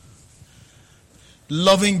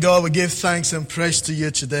Loving God, we give thanks and praise to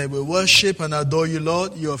you today. We worship and adore you,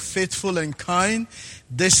 Lord. You are faithful and kind.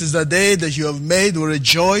 This is the day that you have made. We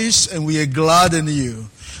rejoice and we are glad in you.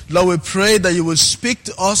 Lord, we pray that you will speak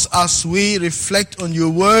to us as we reflect on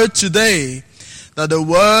your word today, that the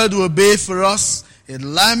word will be for us a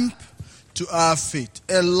lamp to our feet,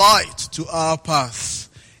 a light to our path.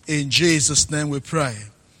 In Jesus' name we pray.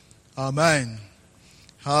 Amen.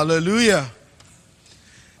 Hallelujah.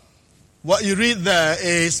 What you read there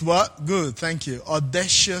is what? Good, thank you.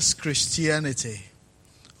 Audacious Christianity.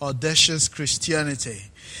 Audacious Christianity.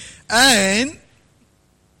 And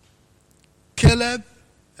Caleb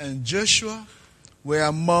and Joshua were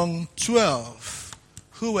among 12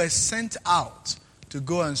 who were sent out to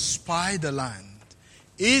go and spy the land.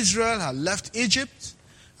 Israel had left Egypt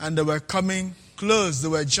and they were coming close. They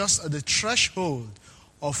were just at the threshold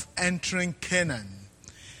of entering Canaan.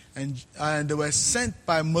 And they were sent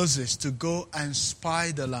by Moses to go and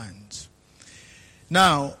spy the land.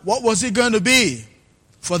 Now, what was it going to be?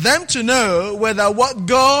 For them to know whether what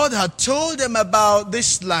God had told them about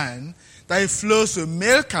this land, that it flows with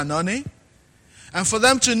milk and honey, and for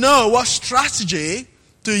them to know what strategy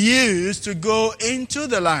to use to go into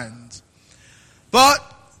the land. But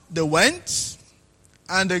they went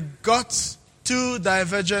and they got two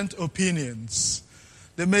divergent opinions.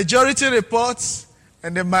 The majority reports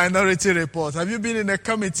and the minority report. Have you been in a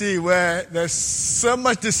committee where there's so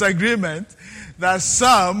much disagreement that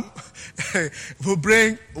some will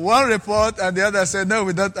bring one report and the other say, no,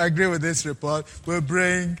 we don't agree with this report. We'll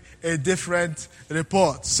bring a different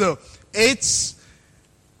report. So it's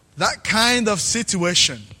that kind of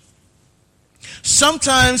situation.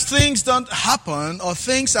 Sometimes things don't happen or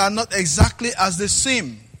things are not exactly as they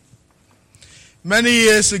seem. Many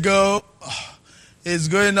years ago,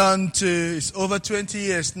 it's over 20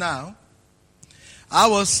 years now. I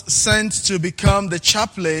was sent to become the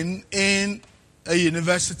chaplain in a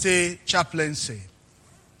university chaplaincy.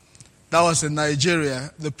 That was in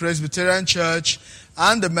Nigeria. The Presbyterian Church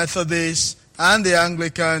and the Methodists and the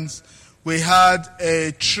Anglicans, we had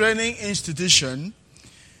a training institution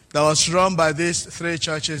that was run by these three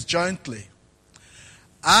churches jointly.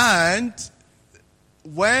 And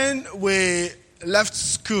when we left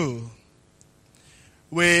school,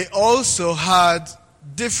 we also had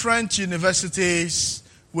different universities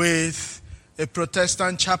with a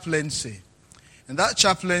Protestant chaplaincy. And that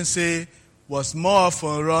chaplaincy was more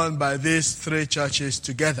often run by these three churches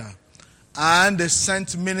together. And they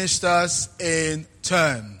sent ministers in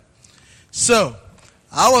turn. So,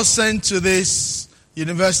 I was sent to this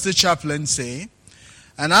university chaplaincy,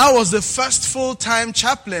 and I was the first full-time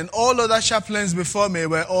chaplain. All other chaplains before me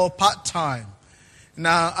were all part-time.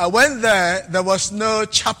 Now, I went there was no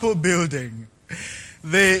chapel building.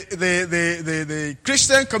 The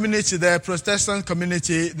Christian community, the Protestant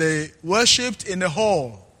community, they worshipped in a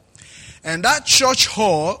hall. And that church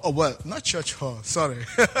hall,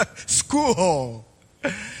 school hall,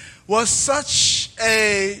 was such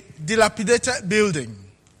a dilapidated building.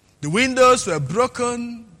 The windows were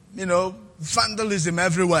broken, vandalism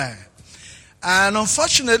everywhere. And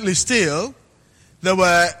unfortunately still, there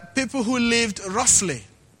were people who lived roughly.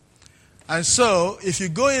 And so, if you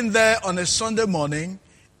go in there on a Sunday morning,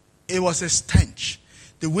 it was a stench.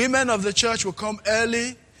 The women of the church would come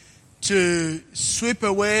early to sweep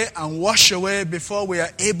away and wash away before we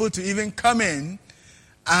are able to even come in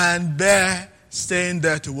and bear staying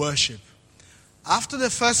there to worship. After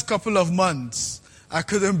the first couple of months, I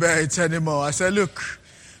couldn't bear it anymore. I said, look,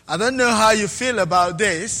 I don't know how you feel about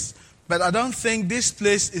this, but I don't think this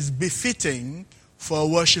place is befitting for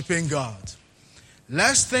worshiping God.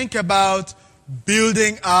 Let's think about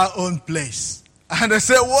building our own place. And I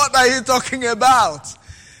said, what are you talking about?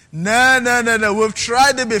 No. We've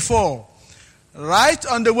tried it before. Right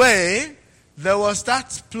on the way, there was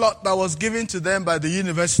that plot that was given to them by the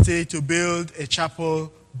university to build a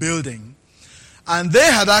chapel building. And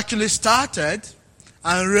they had actually started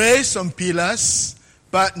and raised some pillars,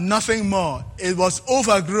 but nothing more. It was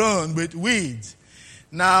overgrown with weeds.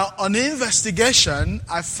 Now, on investigation,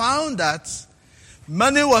 I found that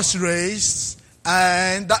money was raised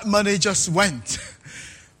and that money just went.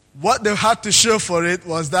 What they had to show for it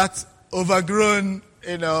was that overgrown,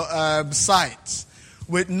 site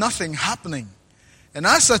with nothing happening. And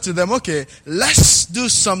I said to them, okay, let's do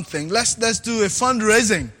something. Let's do a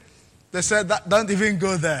fundraising. They said, don't even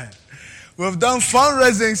go there. We've done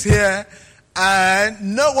fundraisings here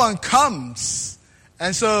and no one comes.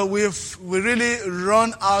 And so we really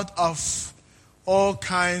run out of all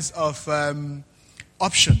kinds of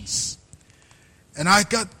options. And I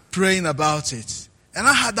got praying about it. And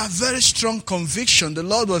I had that very strong conviction. The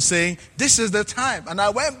Lord was saying, this is the time. And I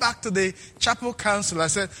went back to the chapel council. I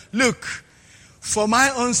said, look, for my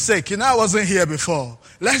own sake, I wasn't here before.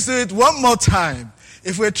 Let's do it one more time.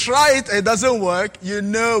 If we try it and it doesn't work,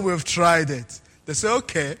 we've tried it. They say,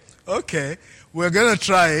 okay, we're going to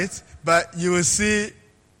try it, but you will see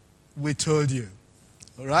we told you.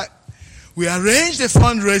 All right? We arranged the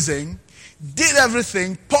fundraising, did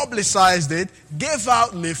everything, publicized it, gave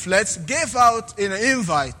out leaflets, gave out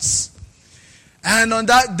invites. And on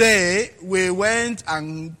that day, we went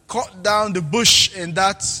and cut down the bush in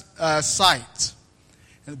that site.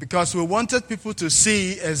 Because we wanted people to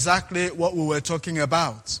see exactly what we were talking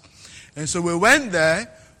about. And so we went there,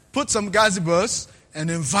 put some gazebos, and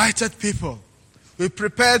invited people. We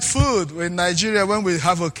prepared food. In Nigeria, when we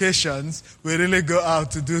have occasions, we really go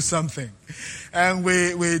out to do something. And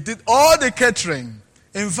we did all the catering,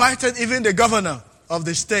 invited even the governor of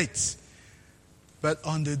the state. But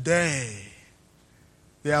on the day,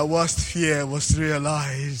 their worst fear was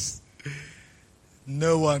realized.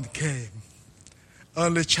 No one came.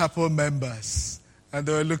 Only chapel members. And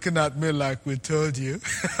they were looking at me like, we told you.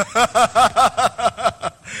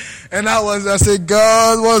 And I said,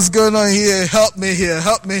 God, what's going on here? Help me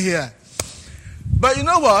here. But you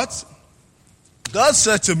know what? God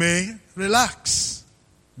said to me, relax.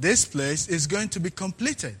 This place is going to be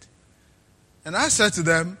completed. And I said to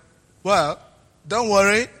them, well, don't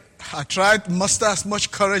worry. I tried to muster as much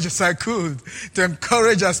courage as I could, to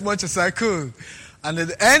encourage as much as I could. And at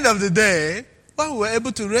the end of the day, we were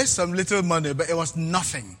able to raise some little money, but it was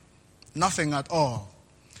nothing. Nothing at all.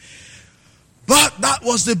 But that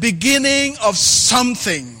was the beginning of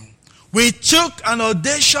something. We took an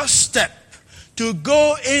audacious step to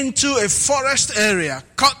go into a forest area,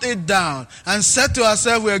 cut it down, and said to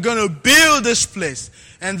ourselves, we're going to build this place.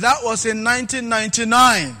 And that was in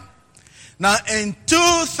 1999. Now in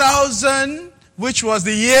 2000, which was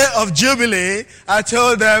the year of Jubilee, I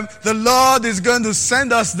told them the Lord is going to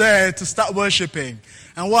send us there to start worshiping.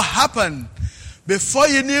 And what happened? Before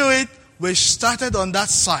you knew it, we started on that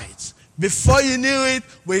site. Before you knew it,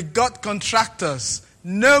 we got contractors.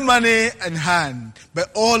 No money in hand,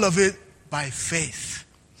 but all of it by faith.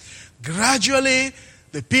 Gradually,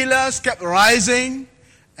 the pillars kept rising,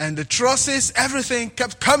 and the trusses, everything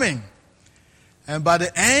kept coming. And by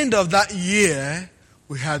the end of that year,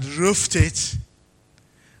 we had roofed it.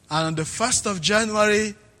 And on the 1st of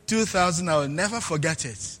January 2000, I will never forget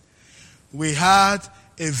it, we had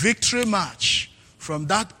a victory march from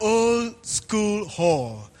that old school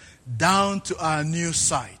hall down to our new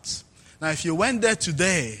site. Now, if you went there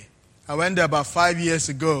today, I went there about 5 years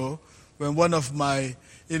ago when one of my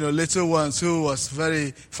little ones who was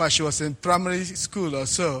she was in primary school or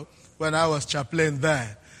so, when I was chaplain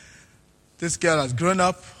there. This girl has grown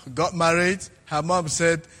up, got married. Her mom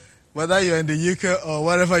said, whether you're in the UK or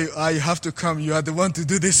wherever you are, you have to come. You are the one to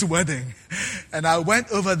do this wedding. And I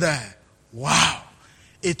went over there. Wow.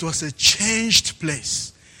 It was a changed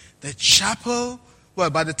place. The chapel, well,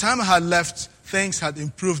 by the time I had left, things had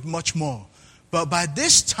improved much more. But by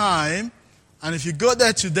this time, and if you go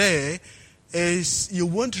there today, you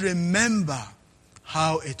won't remember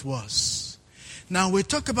how it was. Now we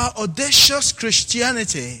talk about audacious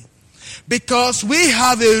Christianity because we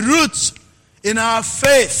have a root in our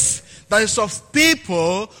faith that is of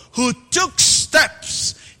people who took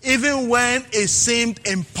steps even when it seemed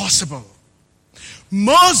impossible.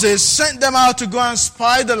 Moses sent them out to go and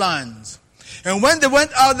spy the land. And when they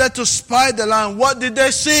went out there to spy the land, what did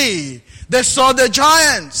they see? They saw the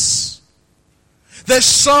giants. They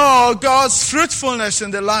saw God's fruitfulness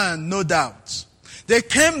in the land, no doubt. They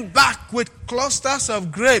came back with clusters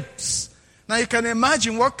of grapes. Now you can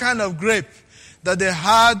imagine what kind of grape that they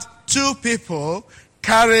had two people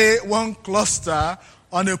carry one cluster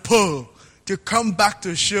on a pole to come back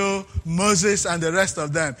to show Moses and the rest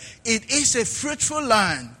of them. It is a fruitful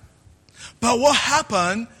land. But what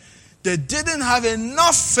happened? They didn't have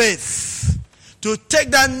enough faith to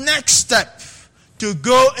take that next step to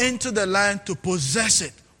go into the land to possess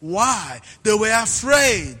it. Why? They were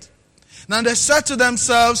afraid. Now they said to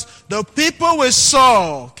themselves, the people we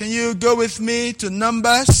saw. Can you go with me to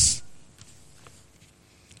Numbers?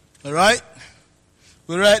 All right.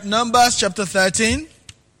 We read Numbers chapter 13.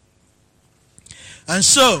 And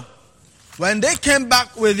so, when they came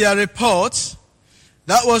back with their report,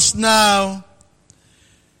 that was now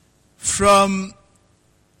from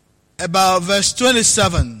about verse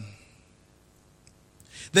 27.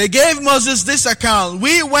 They gave Moses this account.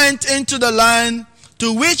 We went into the land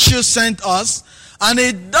to which you sent us, and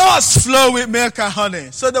it does flow with milk and honey.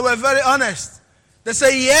 So they were very honest. They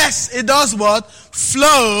say, yes, it does what?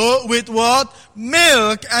 Flow with what?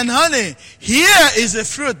 Milk and honey. Here is the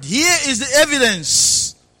fruit. Here is the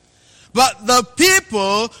evidence. But the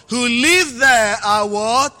people who live there are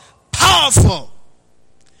what? Powerful.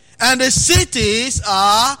 And the cities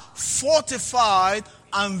are fortified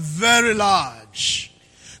and very large.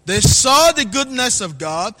 They saw the goodness of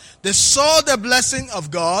God. They saw the blessing of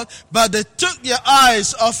God. But they took their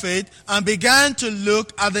eyes off it and began to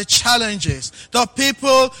look at the challenges. The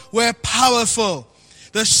people were powerful.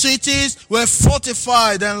 The cities were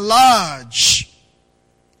fortified and large.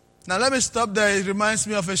 Now let me stop there. It reminds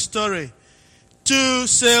me of a story. 2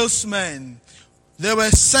 salesmen. They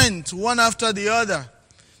were sent one after the other.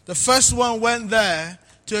 The first one went there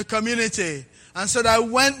to a community and said, I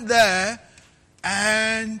went there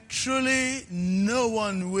and truly no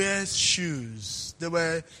one wears shoes.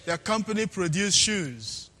 Their company produced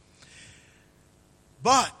shoes.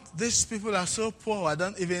 But these people are so poor, I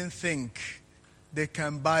don't even think they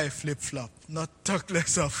can buy a flip-flop, not talk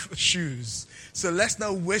less of shoes. So let's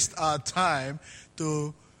not waste our time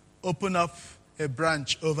to open up a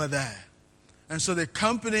branch over there. And so the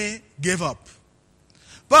company gave up.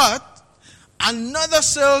 But another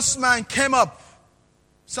salesman came up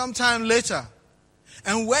sometime later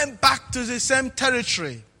and went back to the same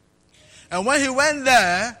territory. And when he went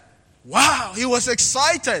there, wow, he was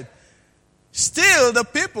excited. Still, the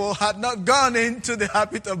people had not gone into the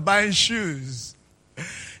habit of buying shoes.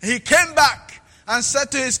 He came back and said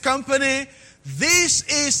to his company, this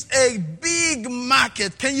is a big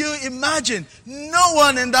market. Can you imagine? No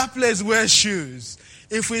one in that place wears shoes.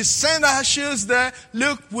 If we send our shoes there,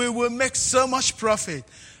 look, we will make so much profit.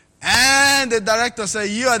 And the director said,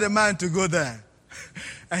 you are the man to go there.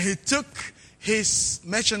 And he took his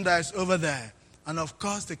merchandise over there. And of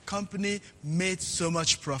course, the company made so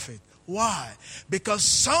much profit. Why? Because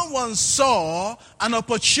someone saw an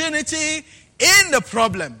opportunity in the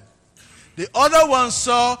problem. The other one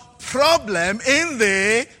saw problem in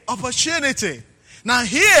the opportunity. Now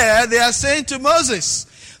here they are saying to Moses,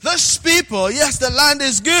 those people, yes, the land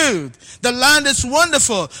is good. The land is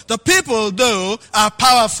wonderful. The people, though, are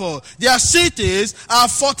powerful. Their cities are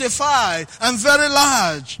fortified and very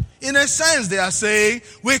large. In a sense, they are saying,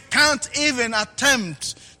 we can't even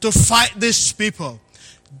attempt to fight these people.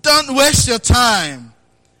 Don't waste your time.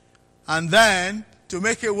 And then, to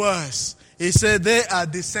make it worse, he said they are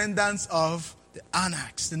descendants of the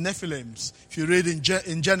Anaks, the Nephilims. If you read in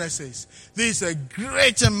Genesis, these are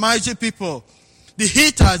great and mighty people. The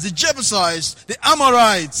Hittites, the Jebusites, the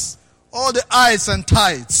Amorites, all the ites and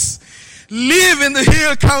tites live in the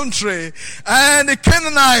hill country. And the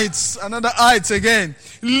Canaanites, another ites again,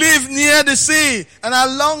 live near the sea and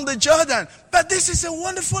along the Jordan. But this is a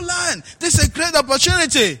wonderful land. This is a great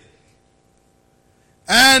opportunity.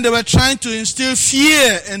 And they were trying to instill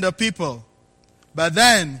fear in the people. But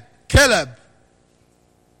then Caleb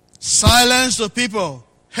silenced the people.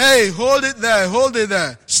 Hey, hold it there, hold it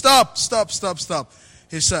there. Stop.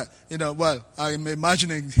 He said, I'm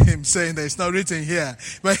imagining him saying that it's not written here.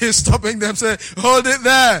 But he's stopping them, saying, hold it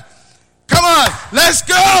there. Come on, let's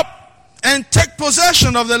go and take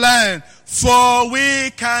possession of the land. For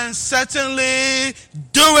we can certainly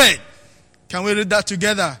do it. Can we read that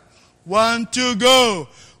together? 1, 2, go.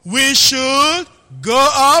 We should go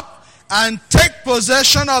up and take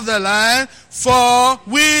possession of the land, for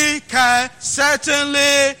we can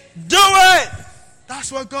certainly do it.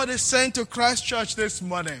 That's what God is saying to Christ Church this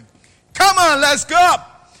morning. Come on, let's go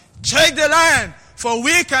up. Take the land, for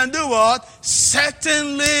we can do what?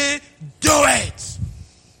 Certainly do it.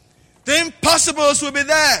 The impossibles will be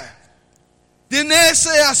there. The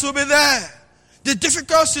naysayers will be there. The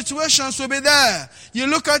difficult situations will be there. You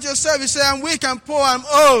look at yourself, you say, I'm weak, I'm poor, I'm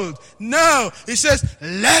old. No, he says,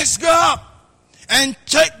 let's go up and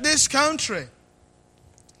take this country.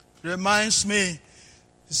 Reminds me,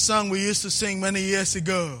 the song we used to sing many years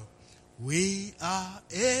ago. We are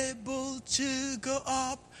able to go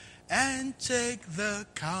up and take the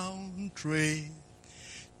country,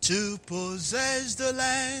 to possess the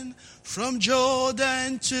land from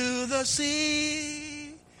Jordan to the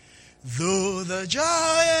sea. Though the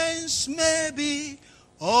giants may be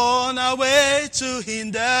on our way to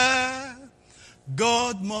hinder,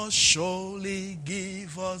 God must surely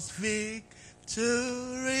give us victory.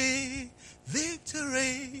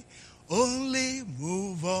 Victory. Only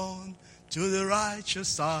move on to the righteous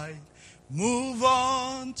side. Move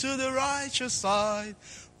on to the righteous side.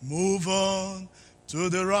 Move on to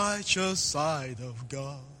the righteous side of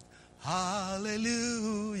God.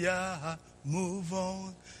 Hallelujah. Move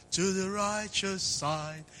on to the righteous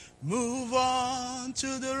side. Move on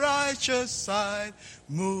to the righteous side.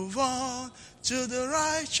 Move on to the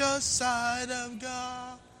righteous side of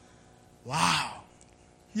God. Wow.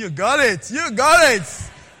 You got it. You got it.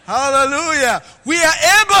 Hallelujah. We are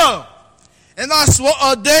able. And that's what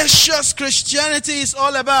audacious Christianity is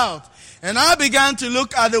all about. And I began to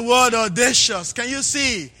look at the word audacious. Can you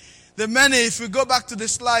see the many? If we go back to the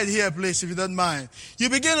slide here, please, if you don't mind. You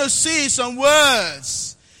begin to see some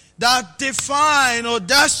words that define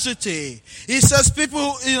audacity. It says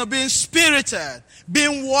people, being spirited,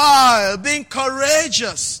 being wild, being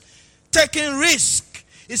courageous, taking risk.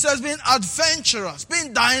 It says being adventurous,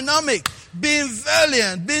 being dynamic, being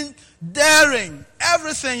valiant, being daring.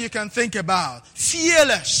 Everything you can think about.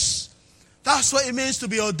 Fearless. That's what it means to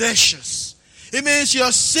be audacious. It means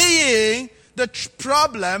you're seeing the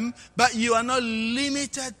problem, but you are not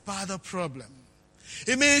limited by the problem.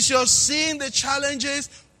 It means you're seeing the challenges,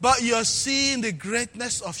 but you're seeing the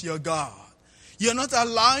greatness of your God. You're not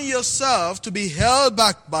allowing yourself to be held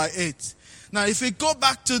back by it. Now, if we go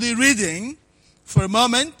back to the reading for a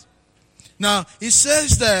moment. Now, it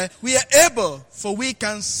says there, we are able, for we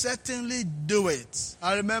can certainly do it.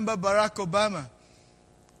 I remember Barack Obama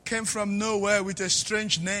came from nowhere with a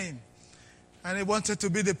strange name. And he wanted to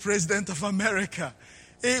be the president of America.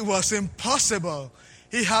 It was impossible.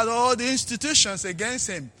 He had all the institutions against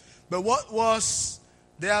him. But what was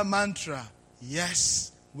their mantra?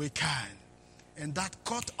 Yes, we can. And that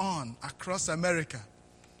caught on across America.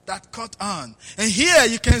 That caught on. And here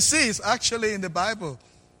you can see it's actually in the Bible.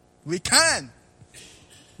 We can.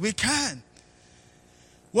 We can.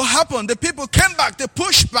 What happened? The people came back. They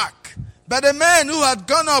pushed back. But the men who had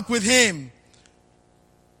gone up with him,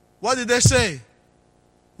 what did they say?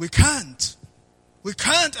 We can't. We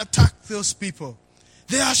can't attack those people.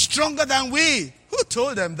 They are stronger than we. Who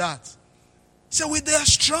told them that? So they are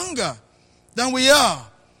stronger than we are.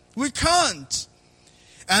 We can't.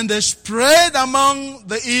 And they spread among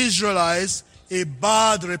the Israelites a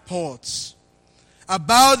bad report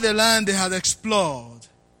about the land they had explored.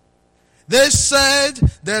 They said,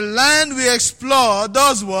 the land we explored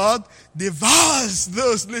does what? Devours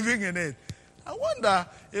those living in it. I wonder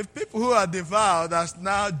if people who are devoured are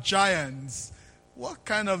now giants, what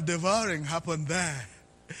kind of devouring happened there?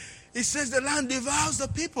 It says the land devours the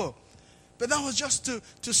people. But that was just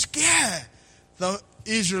to scare the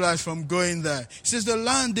Israelites from going there. It says the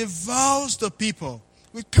land devours the people.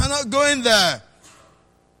 We cannot go in there.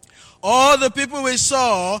 All the people we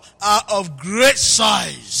saw are of great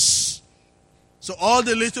size. So all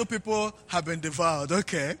the little people have been devoured.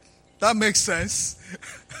 Okay, that makes sense.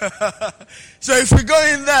 So if we go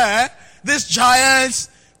in there, these giants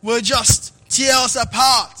will just tear us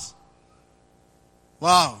apart.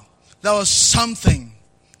 Wow, that was something.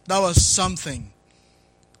 That was something.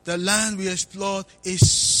 The land we explored is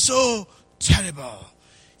so terrible.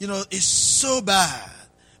 It's so bad.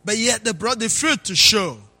 But yet they brought the fruit to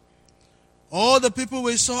show. All the people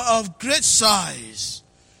we saw of great size.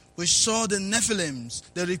 We saw the Nephilims.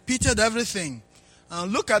 They repeated everything.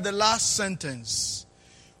 And look at the last sentence.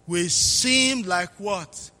 We seemed like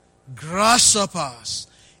what? Grasshoppers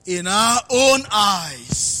in our own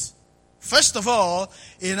eyes. First of all,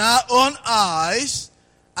 in our own eyes,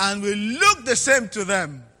 and we look the same to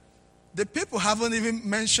them. The people haven't even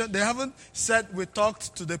mentioned, they haven't said we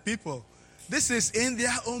talked to the people. This is in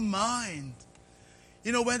their own mind.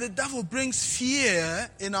 When the devil brings fear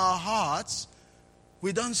in our hearts,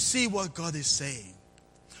 we don't see what God is saying.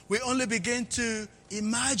 We only begin to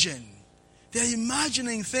imagine. They're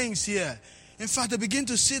imagining things here. In fact, they begin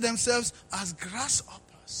to see themselves as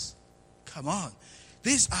grasshoppers. Come on.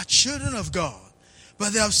 These are children of God.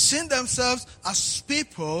 But they have seen themselves as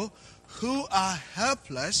people who are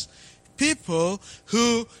helpless, people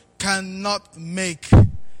who cannot make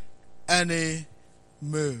any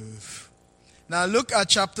move. Now look at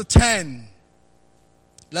chapter 10.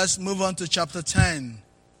 Let's move on to chapter 10.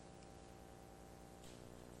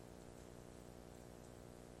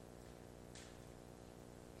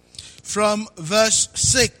 From verse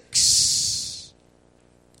 6.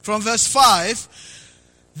 From verse 5.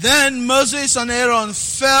 Then Moses and Aaron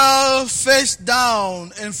fell face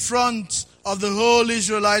down in front of the whole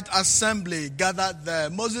Israelite assembly gathered there.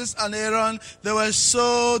 Moses and Aaron, they were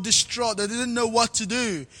so distraught. They didn't know what to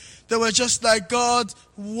do. They were just like, God,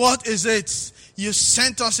 what is it? You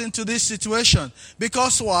sent us into this situation.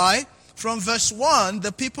 Because why? From verse 1,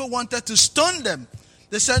 the people wanted to stone them.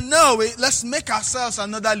 They said, no, let's make ourselves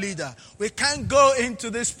another leader. We can't go into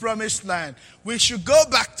this promised land. We should go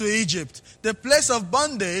back to Egypt. The place of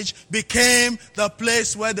bondage became the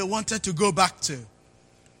place where they wanted to go back to.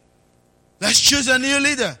 choose a new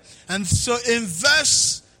leader. And so in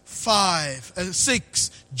verse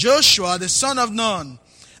 6, Joshua, the son of Nun,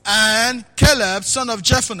 and Caleb, son of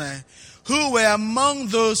Jephunneh, who were among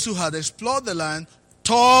those who had explored the land,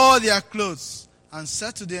 tore their clothes and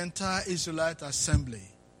said to the entire Israelite assembly,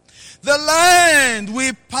 the land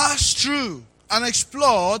we passed through and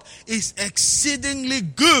explored is exceedingly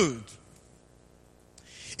good.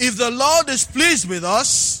 If the Lord is pleased with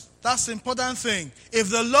us, that's the important thing. If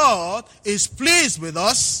the Lord is pleased with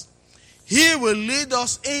us, He will lead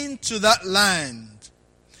us into that land,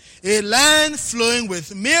 a land flowing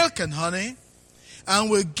with milk and honey, and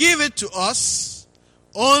will give it to us.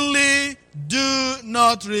 Only do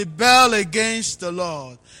not rebel against the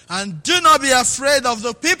Lord. And do not be afraid of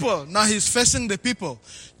the people. Now he's facing the people.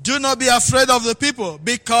 Do not be afraid of the people,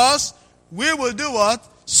 because we will do what?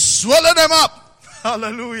 Swallow them up.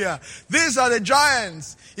 Hallelujah. These are the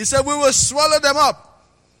giants. He said we will swallow them up.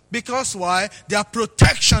 Because why? Their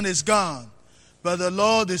protection is gone. But the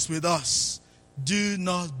Lord is with us. Do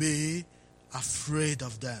not be afraid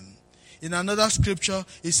of them. In another scripture,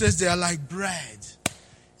 it says they are like bread.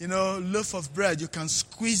 Loaf of bread, you can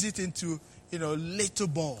squeeze it into, little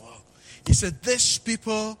ball. He said, these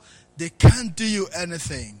people, they can't do you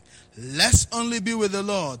anything. Let's only be with the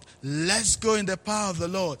Lord. Let's go in the power of the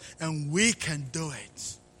Lord, and we can do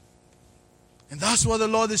it. And that's what the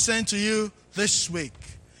Lord is saying to you this week.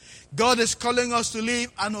 God is calling us to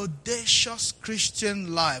live an audacious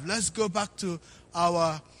Christian life. Let's go back to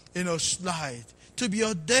our, slide. To be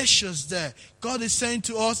audacious there. God is saying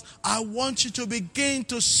to us, I want you to begin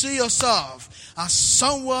to see yourself as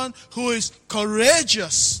someone who is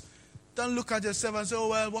courageous. Don't look at yourself and say, oh,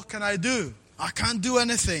 well, what can I do? I can't do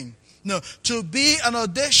anything. No, to be an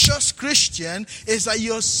audacious Christian is that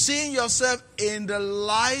you're seeing yourself in the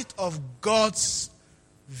light of God's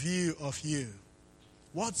view of you.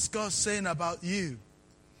 What's God saying about you?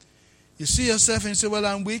 You see yourself and you say, well,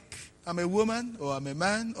 I'm weak. I'm a woman, or I'm a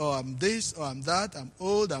man, or I'm this, or I'm that. I'm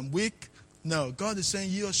old, I'm weak. No, God is saying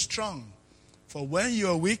you're strong. For when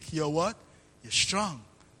you're weak, you're what? You're strong.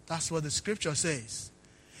 That's what the scripture says.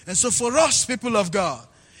 And so for us, people of God,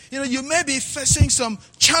 you may be facing some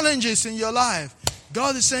challenges in your life.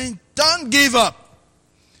 God is saying, don't give up.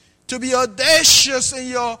 To be audacious in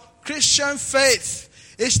your Christian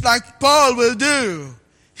faith, it's like Paul will do.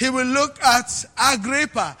 He will look at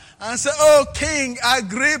Agrippa and say, oh, King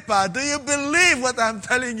Agrippa, do you believe what I'm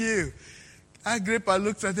telling you? Agrippa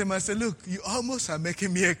looks at him and said, look, you almost are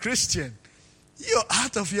making me a Christian. You're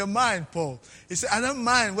out of your mind, Paul. He said, I don't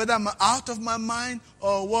mind whether I'm out of my mind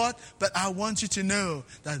or what, but I want you to know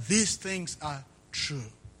that these things are true.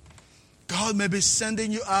 God may be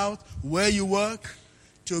sending you out where you work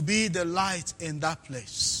to be the light in that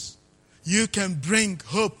place. You can bring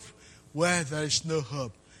hope where there is no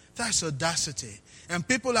hope. That's audacity. And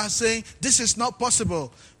people are saying, this is not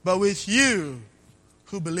possible. But with you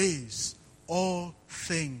who believes, all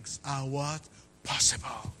things are what?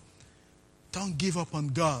 Possible. Don't give up on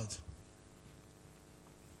God.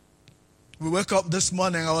 We woke up this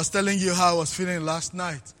morning. I was telling you how I was feeling last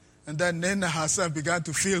night. And then Nena herself began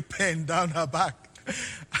to feel pain down her back.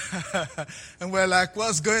 And we're like,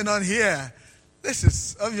 what's going on here? This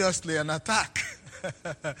is obviously an attack.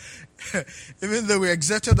 Even though we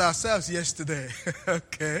exerted ourselves yesterday.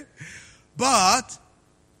 Okay. But,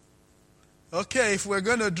 if we're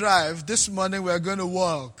going to drive, this morning we're going to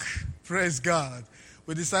walk. Praise God.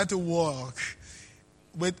 We decided to walk.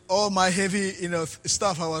 With all my heavy,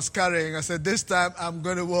 stuff I was carrying, I said, this time I'm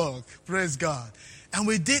going to walk. Praise God. And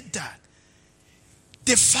we did that.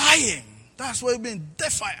 Defying. That's what it means,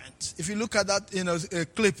 defiant. If you look at that,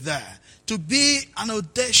 clip there. To be an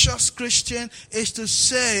audacious Christian is to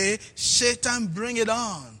say, Satan, bring it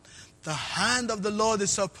on. The hand of the Lord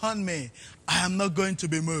is upon me. I am not going to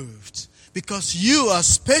be moved. Because you are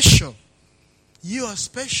special. You are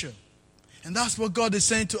special. And that's what God is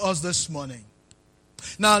saying to us this morning.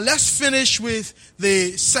 Now let's finish with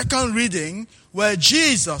the second reading where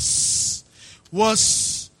Jesus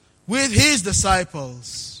was with his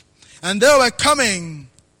disciples. And they were coming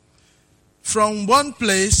from one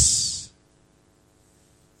place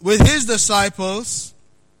with his disciples.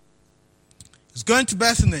 He's going to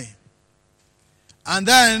Bethany. And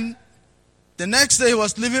then the next day he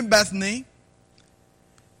was leaving Bethany.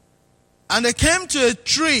 And they came to a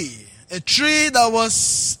tree that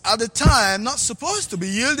was at the time not supposed to be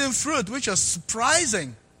yielding fruit, which was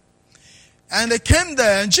surprising. And they came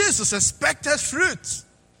there and Jesus expected fruit.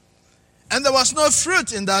 And there was no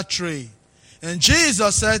fruit in that tree. And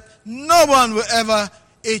Jesus said, no one will ever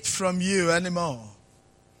eat from you anymore.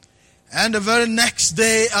 And the very next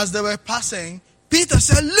day as they were passing, Peter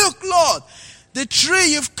said, look, Lord, the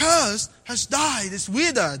tree you've cursed has died, it's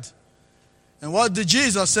withered. And what did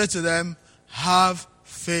Jesus say to them? Have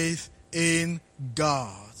faith in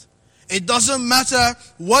God. It doesn't matter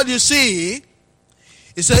what you see.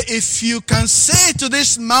 He said, if you can say to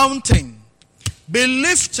this mountain, be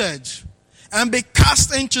lifted and be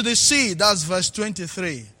cast into the sea. That's verse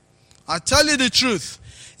 23. I tell you the truth.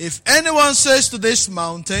 If anyone says to this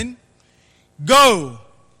mountain, go,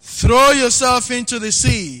 throw yourself into the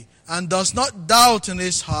sea, and does not doubt in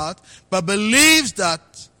his heart, but believes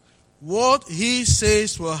that what he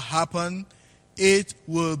says will happen, it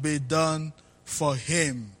will be done for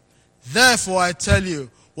him. Therefore, I tell you,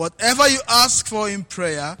 whatever you ask for in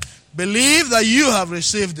prayer, believe that you have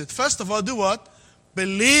received it. First of all, do what?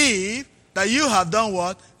 Believe that you have done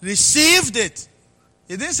what? Received it.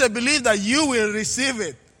 He didn't say believe that you will receive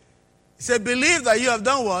it. He said believe that you have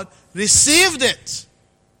done what? Received it.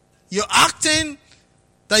 You're acting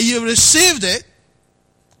that you received it.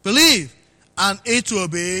 Believe. And it will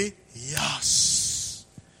be yours.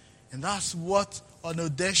 And that's what an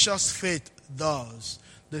audacious faith does.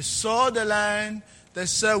 They saw the land. They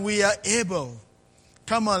said, we are able.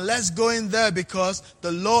 Come on, let's go in there because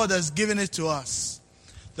the Lord has given it to us.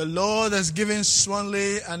 The Lord has given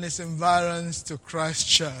Swanley and its environs to Christ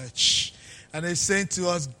Church. And He's saying to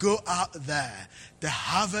us, go out there. The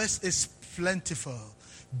harvest is plentiful.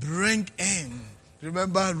 Bring in.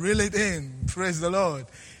 Remember, reel it in. Praise the Lord.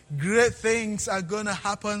 Great things are going to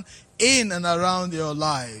happen in and around your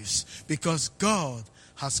lives because God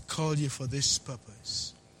has called you for this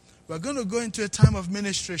purpose. We're going to go into a time of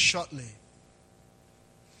ministry shortly.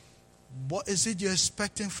 What is it you're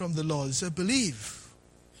expecting from the Lord? He said, believe.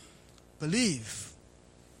 Believe.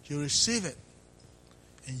 You receive it.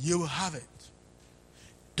 And you will have it.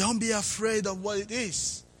 Don't be afraid of what it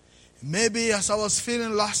is. Maybe as I was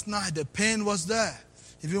feeling last night, the pain was there.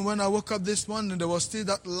 Even when I woke up this morning, there was still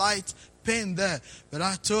that light pain there. But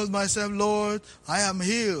I told myself, Lord, I am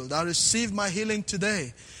healed. I received my healing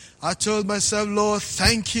today. I told myself, Lord,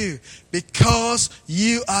 thank you because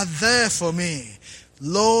you are there for me.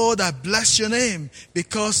 Lord, I bless your name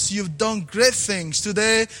because you've done great things.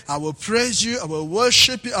 Today, I will praise you, I will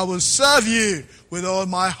worship you, I will serve you with all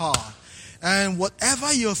my heart. And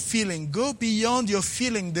whatever you're feeling, go beyond your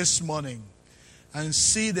feeling this morning and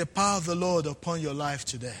see the power of the Lord upon your life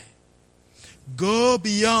today. Go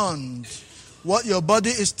beyond what your body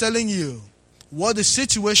is telling you, what the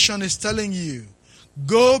situation is telling you.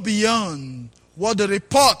 Go beyond what the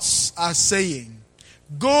reports are saying.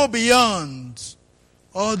 Go beyond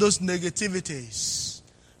all those negativities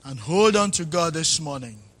and hold on to God this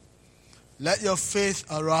morning. Let your faith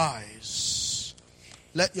arise.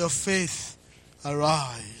 Let your faith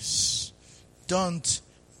arise. Don't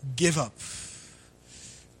give up.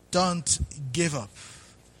 Don't give up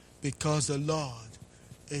because the Lord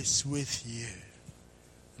is with you.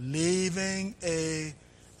 Living an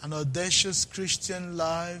audacious Christian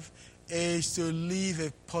life is to live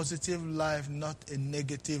a positive life, not a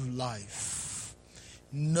negative life.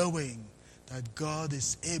 Knowing that God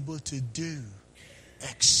is able to do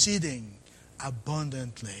exceeding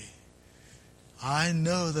abundantly. I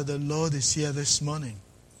know that the Lord is here this morning.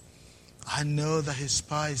 I know that His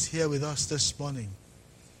power is here with us this morning.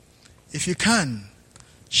 If you can,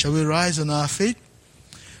 shall we rise on our feet?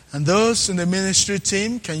 And those in the ministry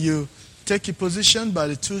team, can you take your position by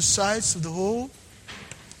the two sides of the hall?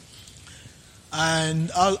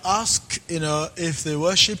 And I'll ask, if the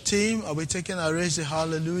worship team, are we taking a raise a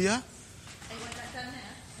hallelujah? You want that done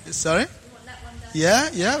now? Sorry? You want that one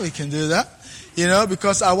done? Yeah, we can do that.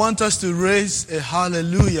 Because I want us to raise a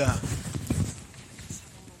hallelujah